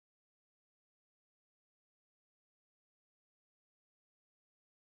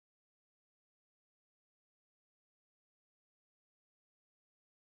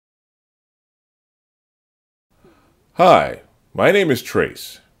Hi, my name is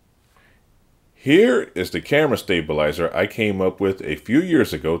Trace. Here is the camera stabilizer I came up with a few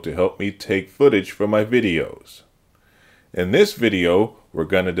years ago to help me take footage for my videos. In this video, we're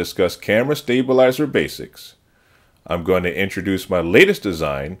going to discuss camera stabilizer basics. I'm going to introduce my latest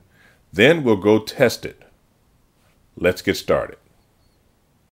design, then we'll go test it. Let's get started.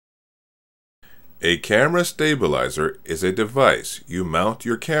 A camera stabilizer is a device you mount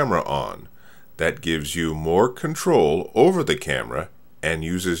your camera on that gives you more control over the camera and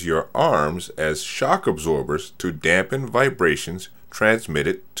uses your arms as shock absorbers to dampen vibrations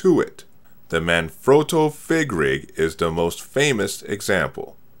transmitted to it. The Manfrotto Fig Rig is the most famous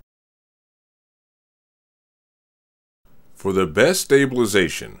example. For the best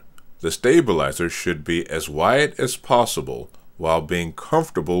stabilization, the stabilizer should be as wide as possible while being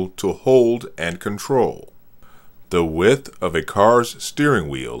comfortable to hold and control. The width of a car's steering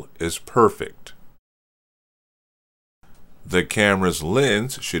wheel is perfect. The camera's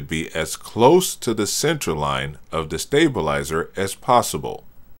lens should be as close to the center line of the stabilizer as possible.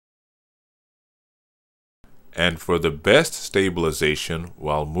 And for the best stabilization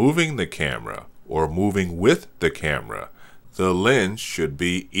while moving the camera or moving with the camera, the lens should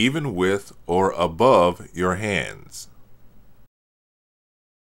be even with or above your hands.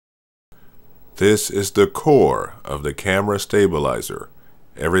 This is the core of the camera stabilizer.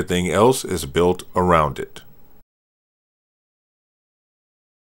 Everything else is built around it.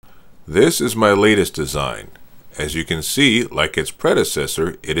 This is my latest design. As you can see, like its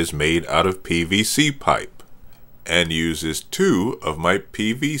predecessor, it is made out of PVC pipe and uses two of my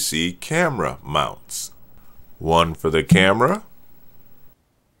PVC camera mounts. One for the camera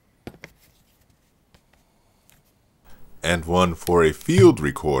and one for a field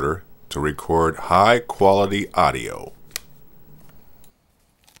recorder to record high quality audio.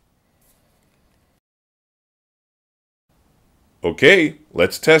 Okay,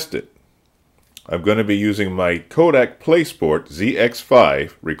 let's test it. I'm going to be using my Kodak Playsport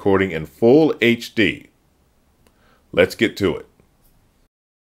Zx5 recording in full HD. Let's get to it.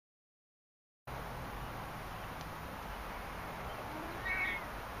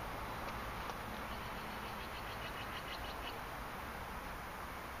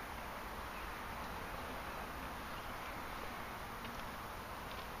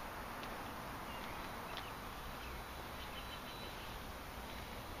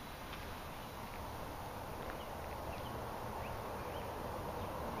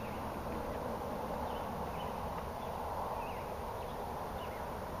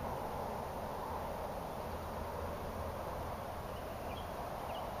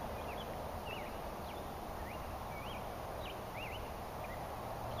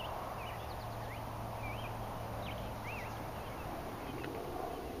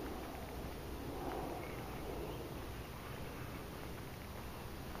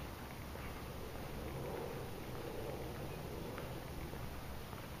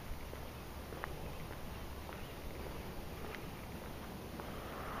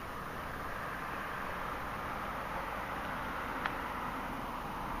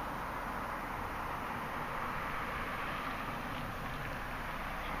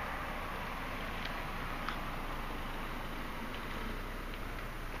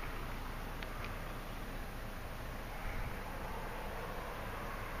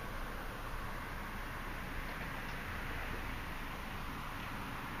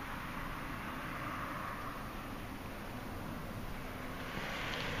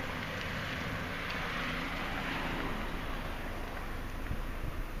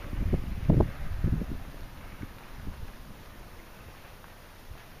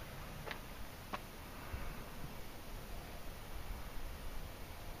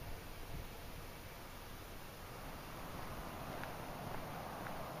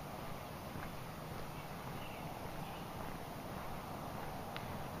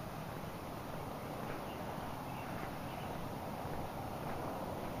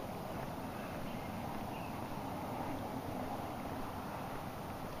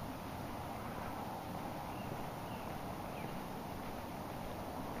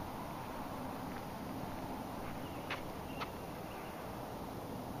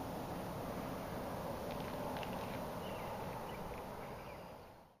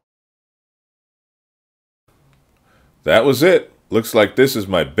 That was it. Looks like this is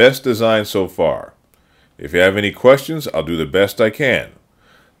my best design so far. If you have any questions, I'll do the best I can.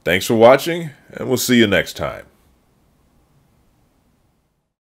 Thanks for watching, and we'll see you next time.